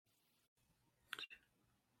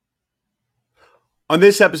On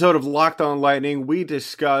this episode of Locked On Lightning, we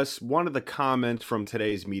discuss one of the comments from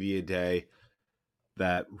today's media day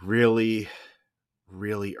that really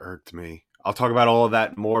irked me. I'll talk about all of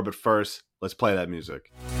that and more, but first, let's play that music.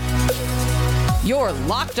 You're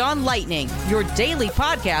Locked On Lightning, your daily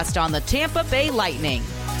podcast on the Tampa Bay Lightning.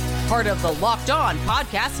 Part of the Locked On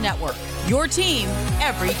Podcast Network, your team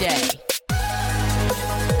every day.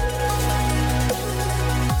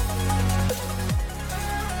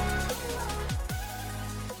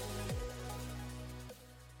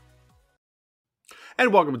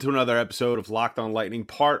 And welcome to another episode of Locked On Lightning,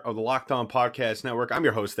 part of the Locked On Podcast Network. I'm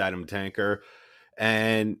your host, Adam Tanker.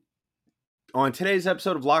 And on today's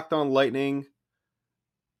episode of Locked On Lightning,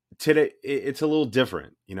 today it's a little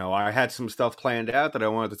different. You know, I had some stuff planned out that I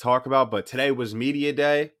wanted to talk about, but today was media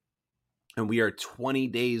day, and we are 20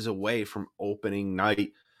 days away from opening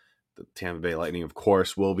night. The Tampa Bay Lightning, of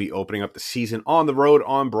course, will be opening up the season on the road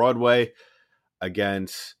on Broadway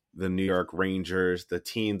against the New York Rangers, the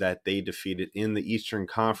team that they defeated in the Eastern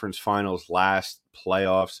Conference Finals last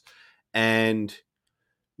playoffs. And,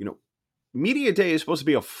 you know, media day is supposed to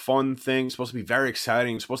be a fun thing, it's supposed to be very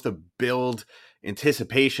exciting, it's supposed to build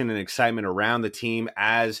anticipation and excitement around the team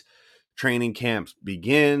as training camp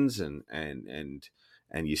begins, and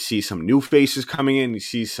you see some new faces coming in, you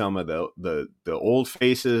see some of the old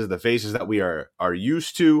faces, the faces that we are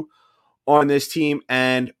used to on this team.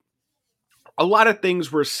 And a lot of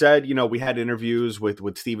things were said. You know, we had interviews with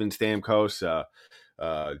Steven Stamkos,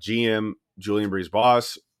 GM Julien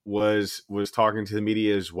BriseBois was talking to the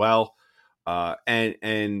media as well,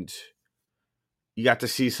 and you got to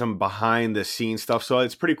see some behind the scenes stuff. So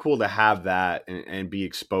it's pretty cool to have that and be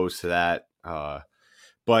exposed to that.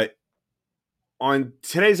 But on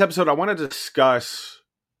today's episode, I want to discuss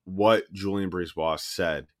what Julien BriseBois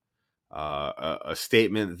said, a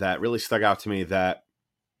statement that really stuck out to me that,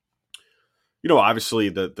 you know, obviously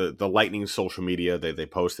the Lightning social media, they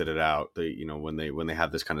posted it out. They, you know, when they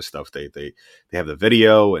have this kind of stuff, they have the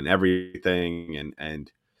video and everything,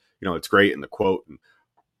 and you know, it's great. And the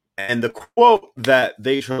quote that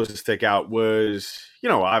they chose to stick out was, you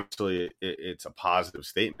know, obviously it's a positive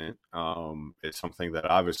statement. It's something that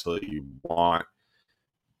obviously you want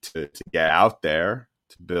to get out there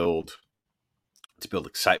to build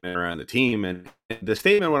excitement around the team. And the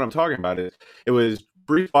statement, what I'm talking about is, it was,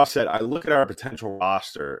 BriseBois said, "I look at our potential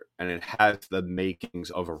roster and it has the makings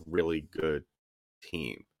of a really good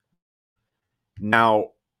team." Now,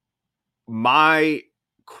 my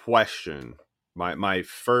question, my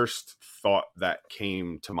first thought that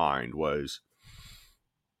came to mind was,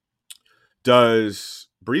 does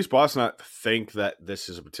BriseBois not think that this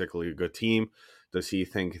is a particularly good team? Does he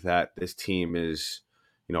think that this team is,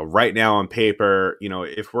 you know, right now on paper, you know,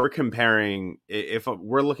 if we're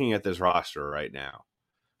looking at this roster right now,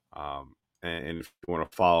 and if you want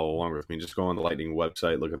to follow along with me, just go on the Lightning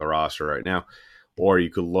website, look at the roster right now, or you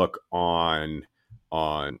could look on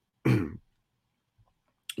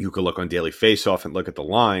you could look on Daily Faceoff and look at the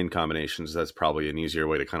line combinations. That's probably an easier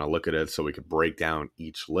way to kind of look at it, so we could break down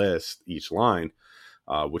each line,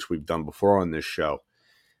 which we've done before on this show.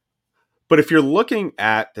 But if you're looking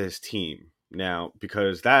at this team now,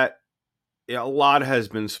 because a lot has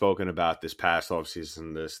been spoken about this past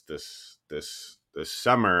offseason, this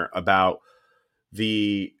summer, about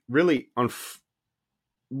the really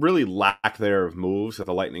lack there of moves that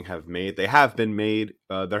the Lightning have made. They have been made.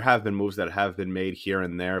 There have been moves that have been made here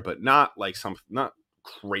and there, but not not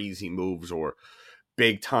crazy moves or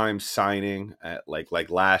big time signing. Like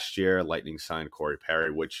last year, Lightning signed Corey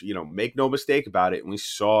Perry, which, you know, make no mistake about it, and we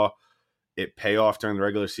saw it pay off during the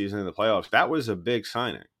regular season and the playoffs. That was a big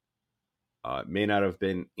signing. It may not have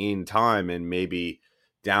been in time, and maybe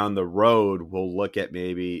down the road we'll look at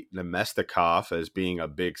maybe Namestnikov as being a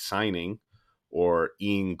big signing, or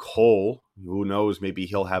Ian Cole. Who knows? Maybe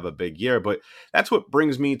he'll have a big year. But that's what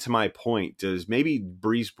brings me to my point. Does maybe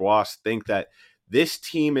BriseBois think that this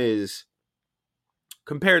team is,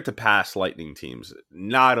 compared to past Lightning teams,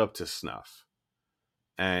 not up to snuff?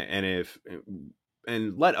 And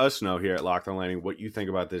let us know here at Locked On Lightning what you think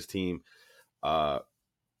about this team.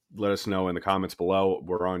 Let us know in the comments below.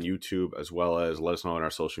 We're on YouTube, as well as let us know on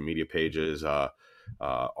our social media pages.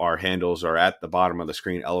 Our handles are at the bottom of the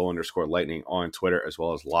screen: LO_Lightning on Twitter, as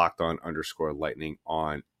well as LockedOn_Lightning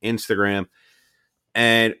on Instagram.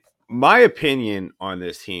 And my opinion on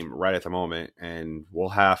this team right at the moment, and we'll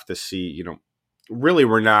have to see, you know, really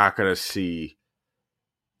we're not going to see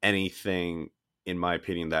anything, in my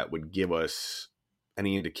opinion, that would give us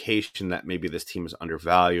any indication that maybe this team is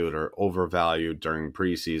undervalued or overvalued during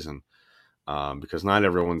preseason, because not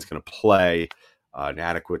everyone's going to play an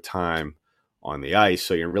adequate time on the ice.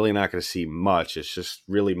 So you're really not going to see much. It's just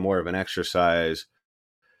really more of an exercise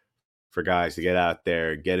for guys to get out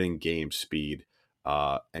there, get in game speed,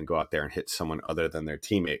 and go out there and hit someone other than their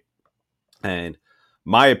teammate. And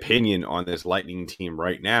my opinion on this Lightning team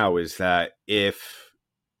right now is that if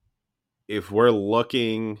we're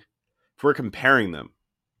comparing them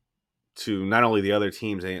to not only the other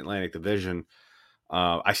teams in the Atlantic Division,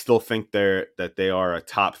 I still think they are a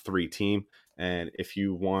top 3 team. And if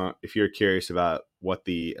you're curious about what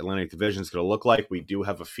the Atlantic Division is going to look like, we do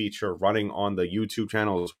have a feature running on the YouTube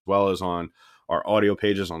channel as well as on our audio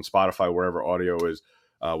pages on Spotify, wherever audio is,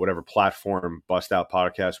 whatever platform, Bust Out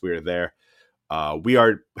Podcast, we are there. We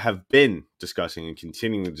have been discussing and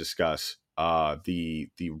continuing to discuss the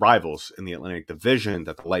rivals in the Atlantic Division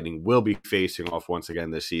that the Lightning will be facing off once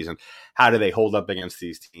again this season. How do they hold up against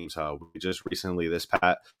these teams? We just recently,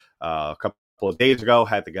 a couple of days ago,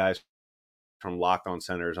 had the guys from Locked On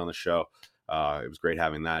Senators on the show. It was great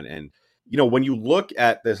having that. And, when you look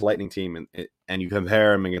at this Lightning team and you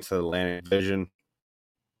compare them against the Atlantic Division,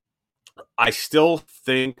 I still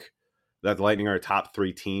think that the Lightning are a top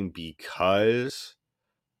 3 team because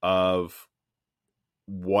of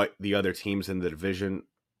what the other teams in the division,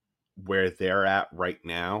 where they're at right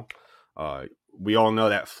now. We all know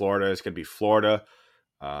that Florida is going to be Florida.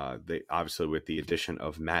 They obviously, with the addition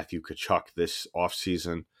of Matthew Tkachuk this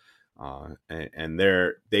offseason, and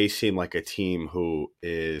they seem like a team who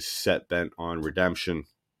is set bent on redemption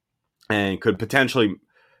and could potentially,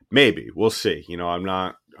 maybe, we'll see. I'm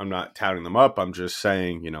not touting them up. I'm just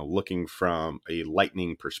saying, looking from a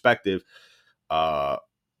Lightning perspective,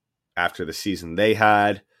 after the season they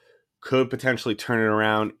had, could potentially turn it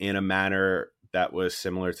around in a manner that was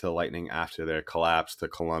similar to the Lightning after their collapse to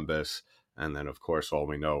Columbus. And then, of course, all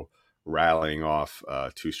we know, rallying off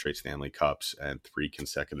 2 straight Stanley Cups and 3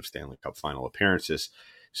 consecutive Stanley Cup final appearances.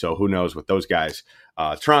 So who knows with those guys.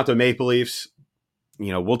 Toronto Maple Leafs,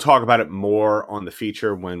 we'll talk about it more on the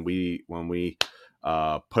feature when we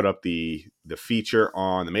put up the feature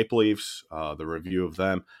on the Maple Leafs, the review of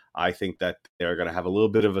them. I think that they're going to have a little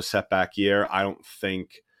bit of a setback year. I don't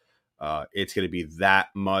think it's going to be that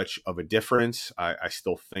much of a difference. I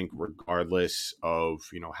still think, regardless of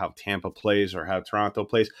how Tampa plays or how Toronto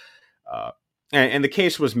plays, and the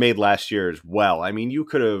case was made last year as well. I mean, you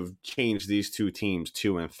could have changed these 2 teams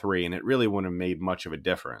 2 and 3, and it really wouldn't have made much of a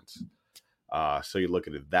difference. So you look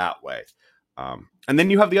at it that way, and then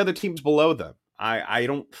you have the other teams below them. I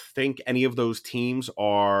don't think any of those teams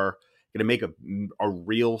are going to make a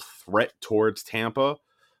real threat towards Tampa.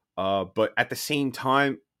 But at the same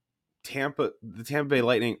time, the Tampa Bay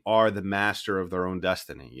Lightning are the master of their own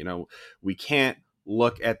destiny. We can't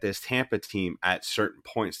look at this Tampa team at certain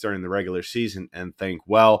points during the regular season and think,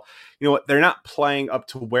 well, you know what, they're not playing up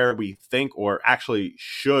to where we think or actually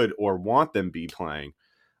should or want them be playing.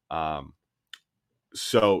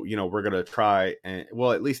 So, we're going to try and,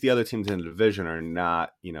 well, at least the other teams in the division are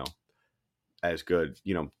not, as good.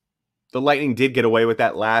 The Lightning did get away with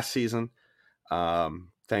that last season.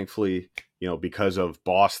 Thankfully, because of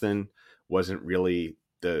Boston wasn't really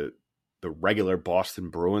the regular Boston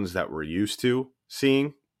Bruins that we're used to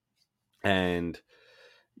seeing. And,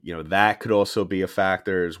 that could also be a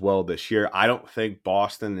factor as well this year. I don't think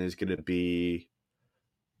Boston is going to be,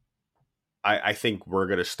 I think we're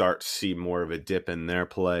going to start to see more of a dip in their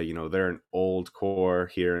play. They're an old core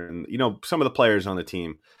here. And, some of the players on the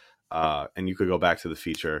team, and you could go back to the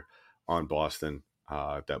feature on Boston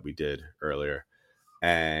that we did earlier.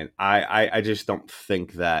 And I just don't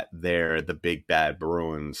think that they're the big bad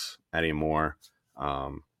Bruins anymore,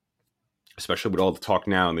 especially with all the talk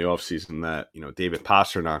now in the offseason that, David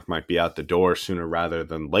Pastrnak might be out the door sooner rather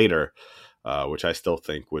than later, which I still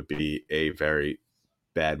think would be a very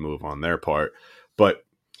bad move on their part. But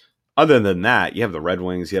other than that, you have the Red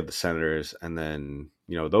Wings, you have the Senators, and then,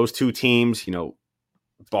 those 2 teams,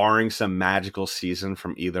 barring some magical season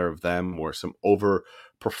from either of them or some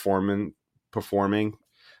performing,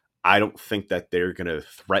 I don't think that they're going to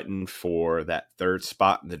threaten for that 3rd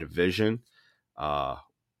spot in the division.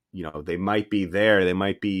 They might be there. They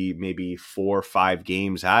might be maybe 4 or 5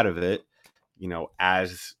 games out of it,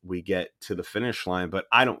 as we get to the finish line. But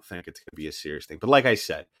I don't think it's going to be a serious thing. But like I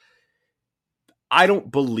said, I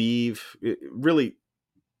don't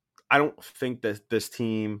think that this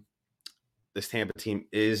Tampa team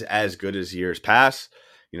is as good as years past.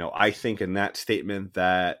 I think in that statement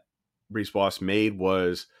that Reese Boss made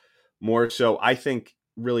was more so, I think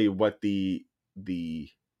really what the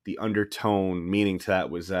undertone meaning to that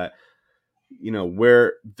was that,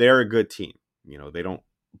 they're a good team, they don't,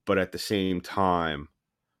 but at the same time,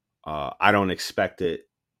 I don't expect it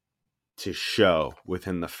to show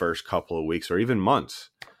within the first couple of weeks or even months.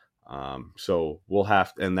 So we'll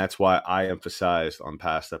have, and that's why I emphasized on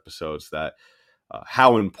past episodes that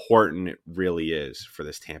how important it really is for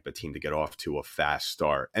this Tampa team to get off to a fast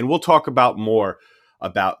start. And we'll talk about more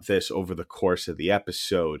about this over the course of the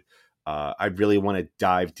episode. I really want to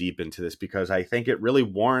dive deep into this because I think it really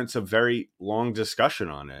warrants a very long discussion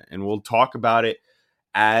on it. And we'll talk about it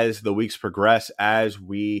as the weeks progress, as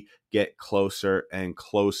we get closer and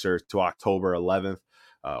closer to October 11th,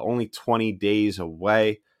 only 20 days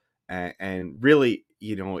away. And really,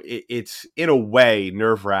 it's in a way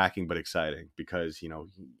nerve-wracking but exciting because,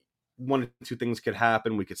 one or two things could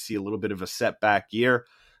happen. We could see a little bit of a setback year,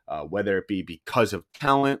 whether it be because of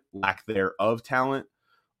talent, lack thereof talent,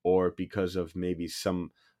 or because of maybe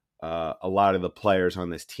a lot of the players on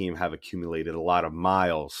this team have accumulated a lot of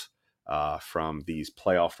miles from these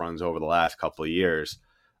playoff runs over the last couple of years.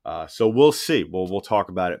 So we'll see. We'll talk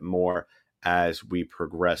about it more as we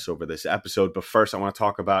progress over this episode. But first, I want to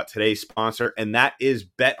talk about today's sponsor, and that is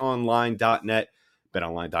betonline.net.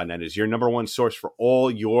 BetOnline.net is your number one source for all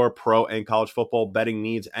your pro and college football betting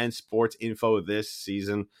needs and sports info this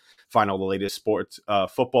season. Find all the latest sports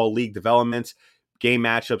football league developments, game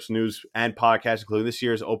matchups, news, and podcasts, including this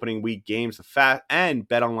year's opening week games. And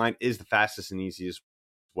BetOnline is the fastest and easiest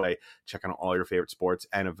way. Check on all your favorite sports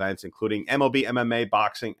and events, including MLB, MMA,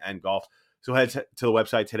 boxing, and golf. So head to the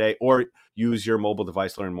website today or use your mobile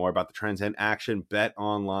device to learn more about the trends and action.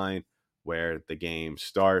 BetOnline, where the game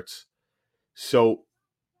starts. So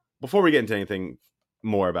before we get into anything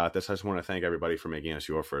more about this, I just want to thank everybody for making us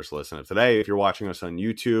your first listen of today. If you're watching us on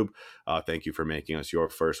YouTube, thank you for making us your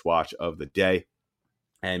first watch of the day.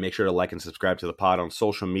 And make sure to like and subscribe to the pod on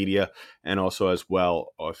social media. And also as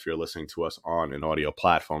well, if you're listening to us on an audio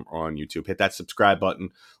platform or on YouTube, hit that subscribe button.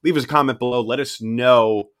 Leave us a comment below. Let us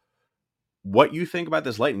know what you think about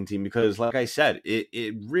this Lightning team, because like I said,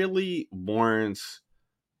 it really warrants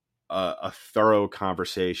a thorough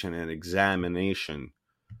conversation and examination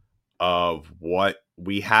of what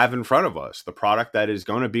we have in front of us, the product that is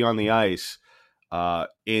going to be on the ice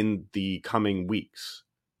in the coming weeks.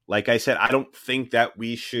 Like I said, I don't think that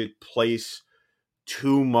we should place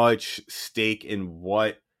too much stake in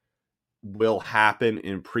what will happen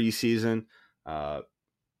in preseason. A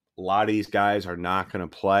lot of these guys are not going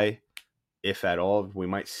to play, if at all. We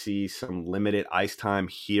might see some limited ice time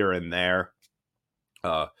here and there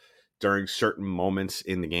during certain moments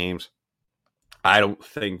in the games. I don't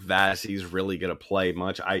think Vazzy's really going to play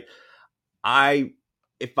much. If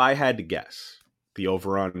I had to guess, the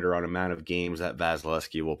over/under on amount of games that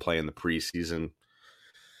Vasilevsky will play in the preseason,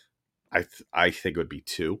 I think it would be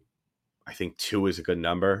 2. I think 2 is a good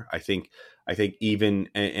number. I think even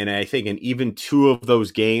in even 2 of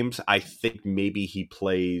those games, I think maybe he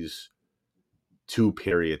plays 2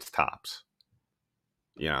 periods tops.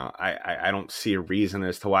 I don't see a reason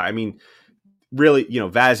as to why. I mean, really,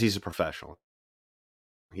 Vazzy's a professional.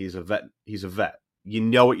 He's a vet. You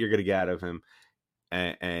know what you're going to get out of him.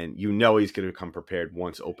 And he's going to come prepared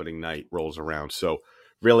once opening night rolls around. So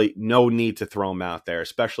really no need to throw him out there,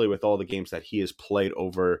 especially with all the games that he has played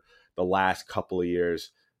over the last couple of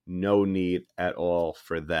years. No need at all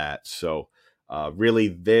for that. So really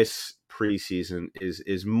this preseason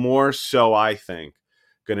is more so, I think,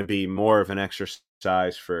 going to be more of an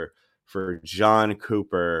exercise for Jon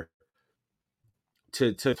Cooper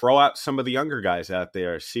to throw out some of the younger guys out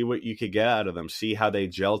there, see what you could get out of them, see how they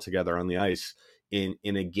gel together on the ice in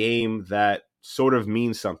a game that sort of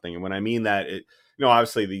means something. And when I mean that,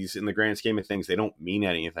 obviously these, in the grand scheme of things, they don't mean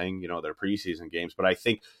anything, they're preseason games, but I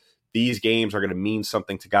think these games are going to mean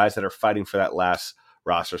something to guys that are fighting for that last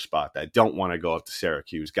roster spot, that don't want to go up to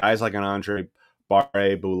Syracuse. Guys like an Alex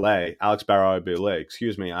Barré-Boulet,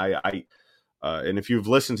 excuse me. And if you've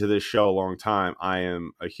listened to this show a long time, I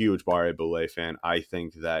am a huge Barré-Boulet fan. I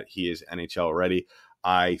think that he is NHL ready.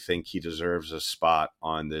 I think he deserves a spot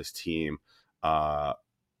on this team.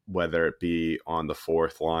 Whether it be on the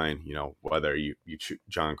fourth line, whether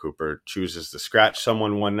Jon Cooper chooses to scratch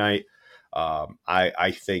someone one night.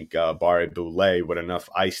 I think Barré-Boulet, with enough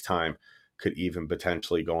ice time, could even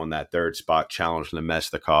potentially go on that third spot, challenge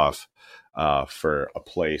Namestnikov for a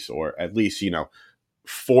place, or at least,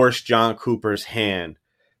 force Jon Cooper's hand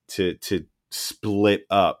to split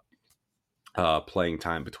up playing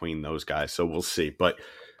time between those guys. So we'll see. But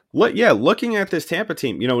looking at this Tampa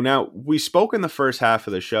team, now we spoke in the first half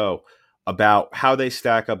of the show about how they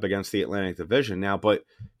stack up against the Atlantic Division now, but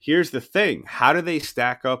here's the thing. How do they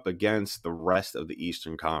stack up against the rest of the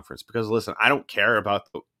Eastern Conference? Because listen, I don't care about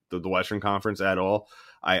the Western Conference at all.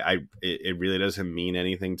 It really doesn't mean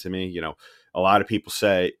anything to me. a lot of people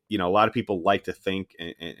say, a lot of people like to think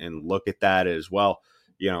and look at that as well.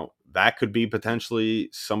 That could be potentially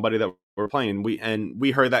somebody that we're playing.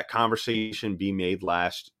 We heard that conversation be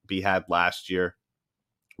had last year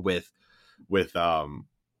with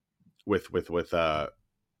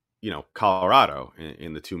Colorado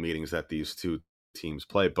in the two meetings that these two teams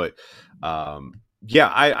play. But I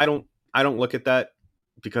don't look at that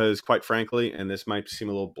because, quite frankly, and this might seem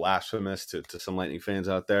a little blasphemous to some Lightning fans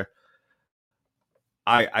out there,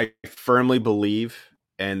 I firmly believe,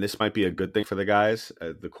 and this might be a good thing for the guys,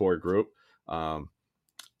 the core group,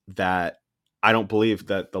 that I don't believe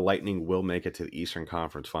that the Lightning will make it to the Eastern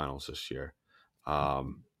Conference Finals this year,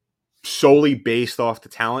 solely based off the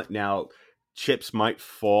talent. Now, chips might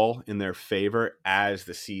fall in their favor as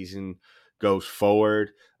the season goes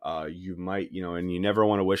forward. You might, and you never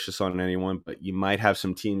want to wish this on anyone, but you might have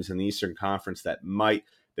some teams in the Eastern Conference that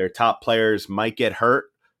their top players might get hurt,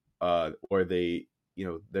 or they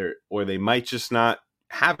might just not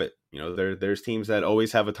have it. There's teams that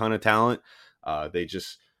always have a ton of talent. They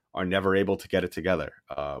just are never able to get it together.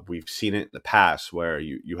 We've seen it in the past where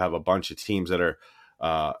you have a bunch of teams that are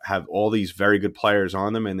have all these very good players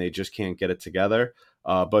on them and they just can't get it together.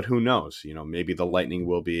 But who knows? Maybe the Lightning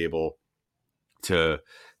will be able to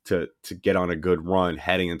get on a good run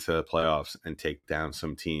heading into the playoffs and take down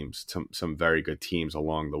some teams, some very good teams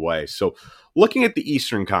along the way. So looking at the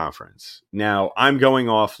Eastern Conference, now I'm going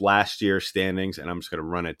off last year's standings and I'm just going to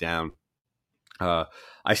run it down.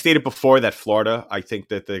 I stated before that Florida, I think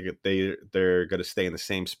that they're going to stay in the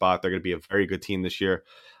same spot. They're going to be a very good team this year.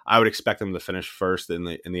 I would expect them to finish first in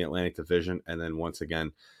the Atlantic Division, and then once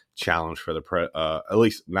again challenge for at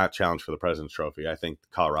least not challenge for the President's Trophy. I think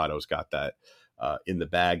Colorado's got that in the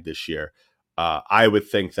bag this year. I would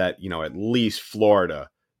think that at least Florida,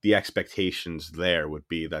 the expectations there would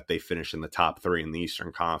be that they finish in the top three in the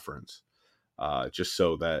Eastern Conference, just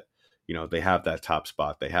so that they have that top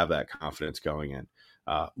spot. They have that confidence going in.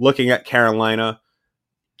 Looking at Carolina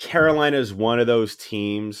is one of those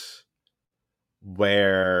teams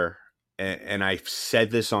where, and I've said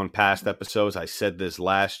this on past episodes, I said this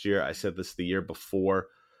last year, I said this the year before,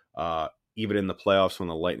 even in the playoffs when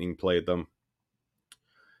the Lightning played them.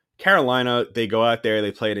 Carolina, they go out there,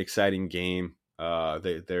 they play an exciting game.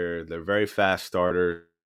 They're very fast starters.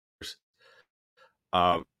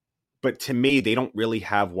 But to me, they don't really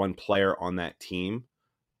have one player on that team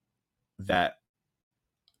that,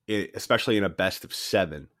 especially in a best of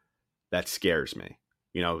seven, that scares me.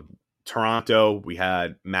 Toronto, we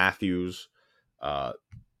had Matthews.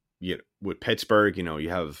 With Pittsburgh, you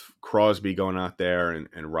have Crosby going out there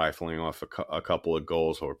and rifling off a couple of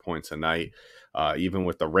goals or points a night. Even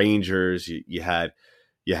with the Rangers, you had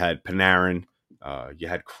Panarin, you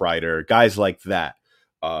had Kreider, guys like that.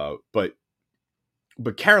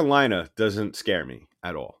 But Carolina doesn't scare me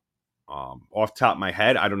at all. Off the top of my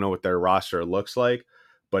head, I don't know what their roster looks like,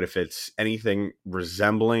 but if it's anything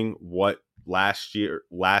resembling what last year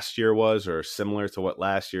was, or similar to what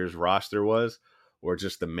last year's roster was, or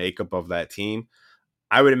just the makeup of that team,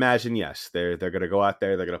 I would imagine, yes, they're going to go out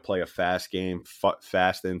there, they're going to play a fast game,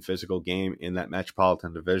 fast and physical game in that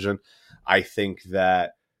Metropolitan Division. I think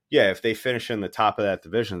that, if they finish in the top of that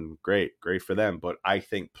division, great for them. But I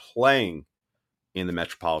think playing in the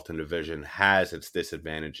Metropolitan Division has its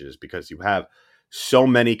disadvantages because you have so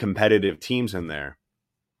many competitive teams in there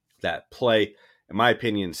that play, in my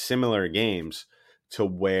opinion, similar games to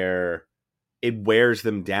where it wears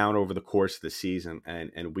them down over the course of the season.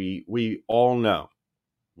 And we all know,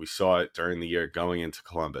 we saw it during the year going into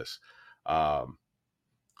Columbus.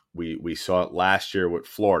 We saw it last year with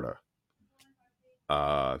Florida,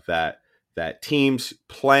 that teams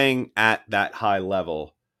playing at that high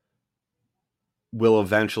level will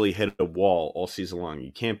eventually hit a wall all season long.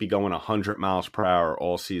 You can't be going 100 miles per hour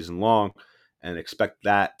all season long and expect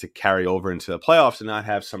that to carry over into the playoffs and not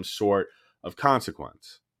have some sort of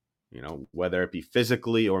consequence, whether it be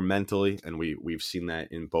physically or mentally. And we've seen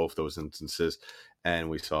that in both those instances. And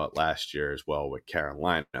we saw it last year as well with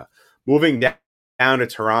Carolina. Moving down to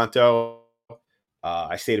Toronto,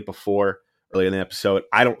 I stated before earlier in the episode,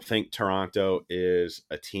 I don't think Toronto is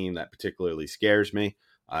a team that particularly scares me.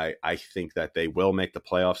 I think that they will make the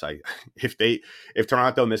playoffs. If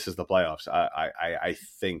Toronto misses the playoffs, I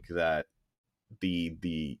think that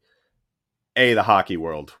the hockey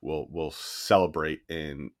world will celebrate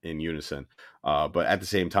in unison. But at the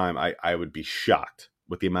same time, I would be shocked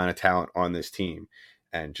with the amount of talent on this team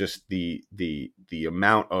and just the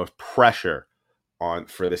amount of pressure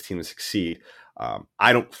for this team to succeed.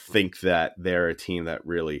 I don't think that they're a team that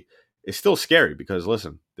really is still scary because,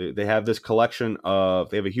 listen, they have this collection of,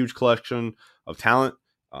 they have a huge collection of talent.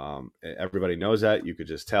 Everybody knows that. You could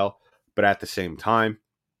just tell. But at the same time,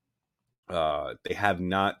 they have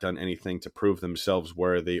not done anything to prove themselves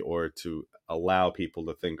worthy or to allow people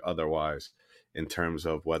to think otherwise in terms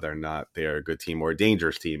of whether or not they're a good team or a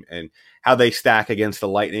dangerous team. And how they stack against the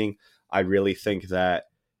Lightning, I really think that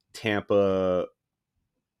Tampa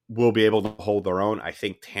will be able to hold their own. I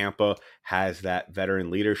think Tampa has that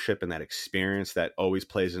veteran leadership and that experience that always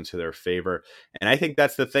plays into their favor. And I think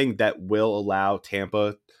that's the thing that will allow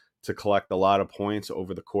Tampa to collect a lot of points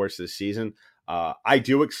over the course of the season. I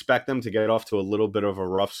do expect them to get off to a little bit of a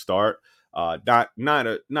rough start.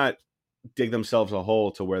 Not dig themselves a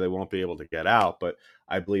hole to where they won't be able to get out, but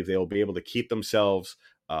I believe they will be able to keep themselves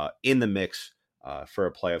in the mix for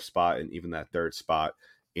a playoff spot and even that third spot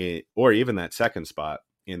or even that second spot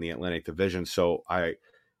in the Atlantic Division. So I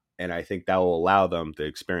think that will allow them the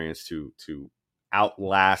experience to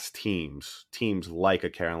outlast teams like a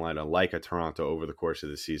Carolina, like a Toronto over the course of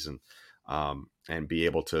the season, and be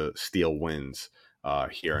able to steal wins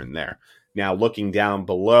here and there. Now, looking down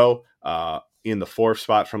below, in the fourth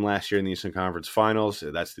spot from last year in the Eastern Conference Finals,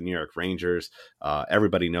 that's the New York Rangers.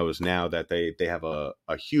 Everybody knows now that they have a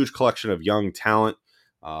huge collection of young talent,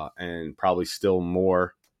 and probably still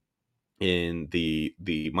more in the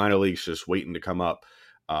minor leagues just waiting to come up.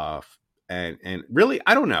 And really,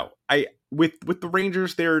 I don't know. With the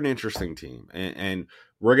Rangers, they're an interesting team, and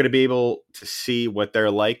we're going to be able to see what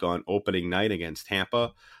they're like on opening night against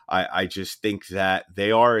Tampa. I just think that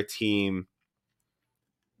they are a team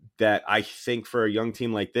that I think for a young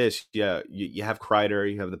team like this, you have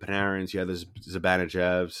Kreider, you have the Panarins, you have the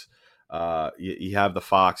Zibanejevs, you have the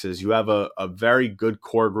Foxes, you have a very good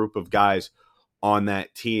core group of guys on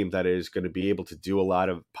that team that is going to be able to do a lot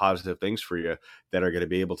of positive things for you, that are going to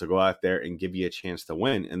be able to go out there and give you a chance to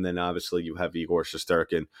win. And then obviously you have Igor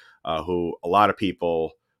Shesterkin, who a lot of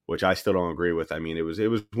people, which I still don't agree with. I mean, it was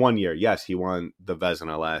 1 year. Yes, he won the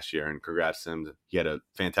Vezina last year, and congrats to him. He had a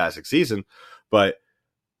fantastic season, but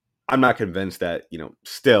I'm not convinced that,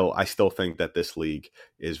 I still think that this league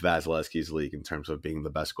is Vasilevsky's league in terms of being the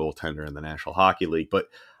best goaltender in the National Hockey League. But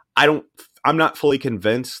I'm not fully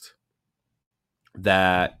convinced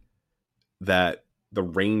that the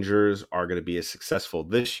Rangers are going to be as successful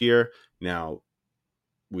this year. Now,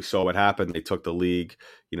 we saw what happened. They took the league,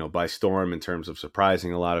 by storm in terms of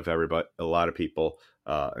surprising a lot of people,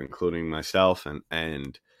 including myself,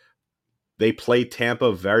 and they played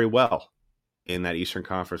Tampa very well in that Eastern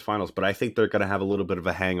Conference Finals. But I think they're going to have a little bit of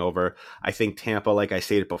a hangover. I think Tampa, like I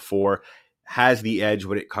stated before, has the edge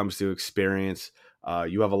when it comes to experience.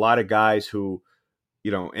 You have a lot of guys who,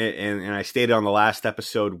 and I stated on the last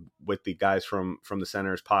episode with the guys from the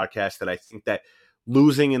Senators podcast that I think that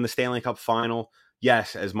losing in the Stanley Cup final,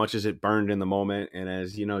 yes, as much as it burned in the moment, and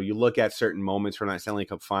as you look at certain moments from that Stanley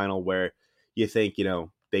Cup final where you think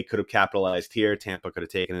they could have capitalized here, Tampa could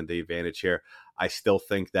have taken the advantage here. I still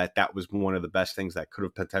think that was one of the best things that could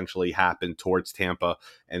have potentially happened towards Tampa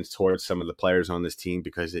and towards some of the players on this team,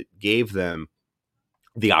 because it gave them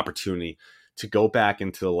the opportunity to go back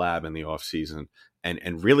into the lab in the offseason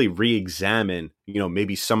and really re-examine,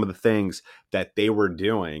 maybe some of the things that they were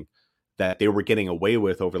doing that they were getting away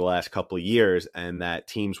with over the last couple of years and that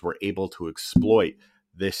teams were able to exploit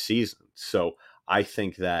this season. So I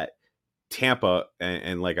think that Tampa,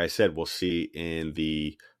 and like I said, we'll see in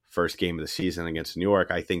the first game of the season against New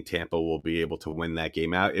York, I think Tampa will be able to win that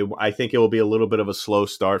game out. I think it will be a little bit of a slow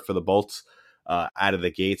start for the Bolts out of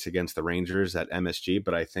the gates against the Rangers at MSG,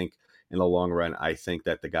 but I think in the long run, I think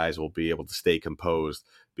that the guys will be able to stay composed,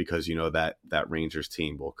 because that Rangers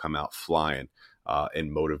team will come out flying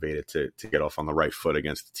and motivated to get off on the right foot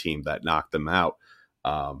against the team that knocked them out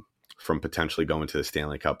from potentially going to the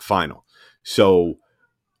Stanley Cup final. So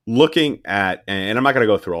looking at, and I'm not going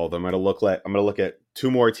to go through all of them. I'm going to look at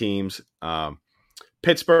two more teams.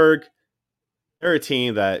 Pittsburgh, they're a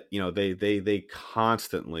team that they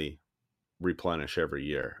constantly replenish every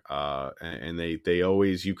year, and they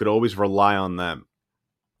always, you could always rely on them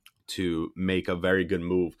to make a very good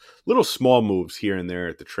move, little small moves here and there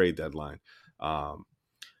at the trade deadline.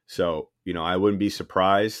 So I wouldn't be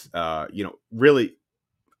surprised. Really,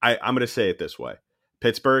 I'm going to say it this way: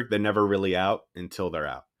 Pittsburgh, they're never really out until they're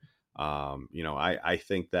out. I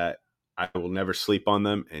think that I will never sleep on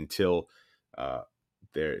them until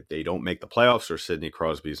they don't make the playoffs or Sidney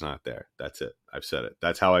Crosby's not there. That's it. I've said it.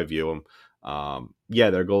 That's how I view them.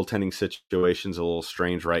 Their goaltending situation's a little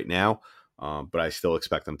strange right now, but I still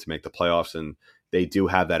expect them to make the playoffs, and they do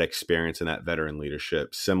have that experience and that veteran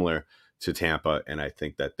leadership similar to Tampa, and I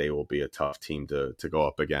think that they will be a tough team to go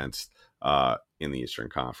up against in the Eastern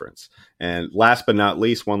Conference. And last but not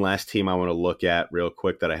least, one last team I want to look at real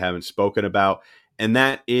quick that I haven't spoken about, and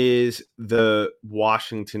that is the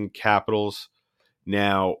Washington Capitals.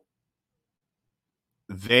 Now,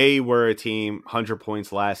 they were a team, 100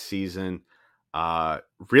 points last season.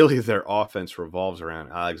 Really, their offense revolves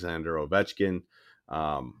around Alexander Ovechkin.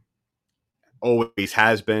 Always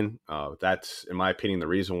has been. That's, in my opinion, the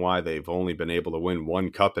reason why they've only been able to win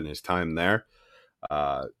one cup in his time there.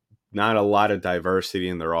 Not a lot of diversity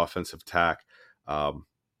in their offensive attack. A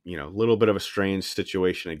little bit of a strange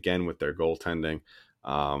situation again with their goaltending.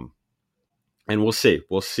 And we'll see.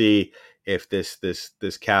 We'll see if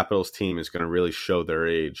this Capitals team is going to really show their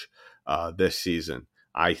age this season.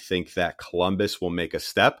 I think that Columbus will make a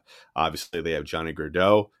step. Obviously, they have Johnny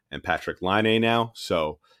Gaudreau and Patrick Laine now.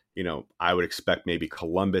 So, I would expect maybe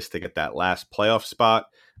Columbus to get that last playoff spot.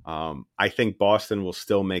 I think Boston will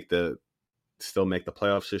still make the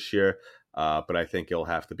playoffs this year, but I think it'll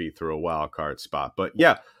have to be through a wild card spot. But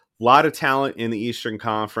yeah, a lot of talent in the Eastern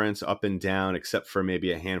Conference, up and down, except for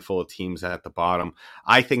maybe a handful of teams at the bottom.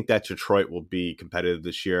 I think that Detroit will be competitive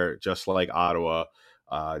this year, just like Ottawa.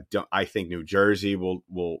 I think New Jersey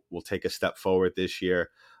will take a step forward this year.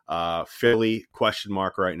 Philly, question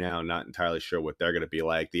mark right now. Not entirely sure what they're going to be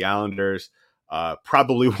like. The Islanders,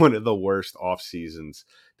 probably one of the worst off seasons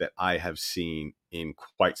that I have seen in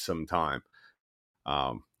quite some time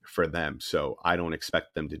for them. So I don't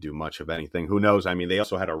expect them to do much of anything. Who knows? I mean, they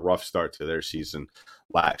also had a rough start to their season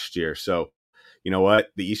last year. So you know what?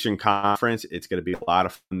 The Eastern Conference, it's going to be a lot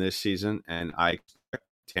of fun this season, and I expect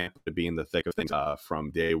Tampa to be in the thick of things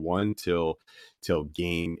from day one till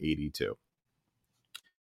game 82.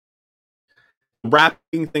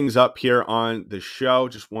 Wrapping things up here on the show,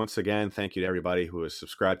 just once again, thank you to everybody who has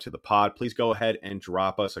subscribed to the pod. Please go ahead and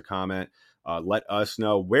drop us a comment. Let us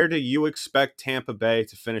know, where do you expect Tampa Bay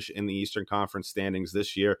to finish in the Eastern Conference standings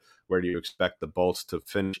this year? Where do you expect the Bolts to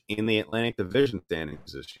finish in the Atlantic Division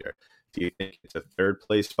standings this year? Do you think it's a third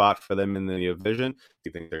place spot for them in the division? Do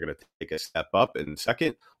you think they're going to take a step up in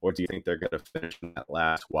second? Or do you think they're going to finish in that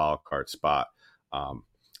last wild card spot?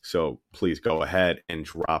 So please go ahead and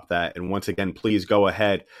drop that. And once again, please go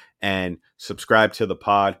ahead and subscribe to the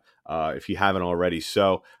pod if you haven't already.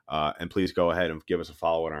 And please go ahead and give us a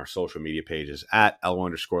follow on our social media pages at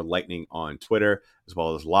 @LO_Lightning on Twitter, as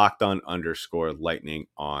well as LockedOn_Lightning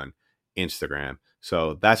on Instagram.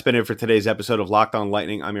 So that's been it for today's episode of Locked On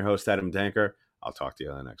Lightning. I'm your host, Adam Danker. I'll talk to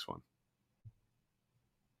you on the next one.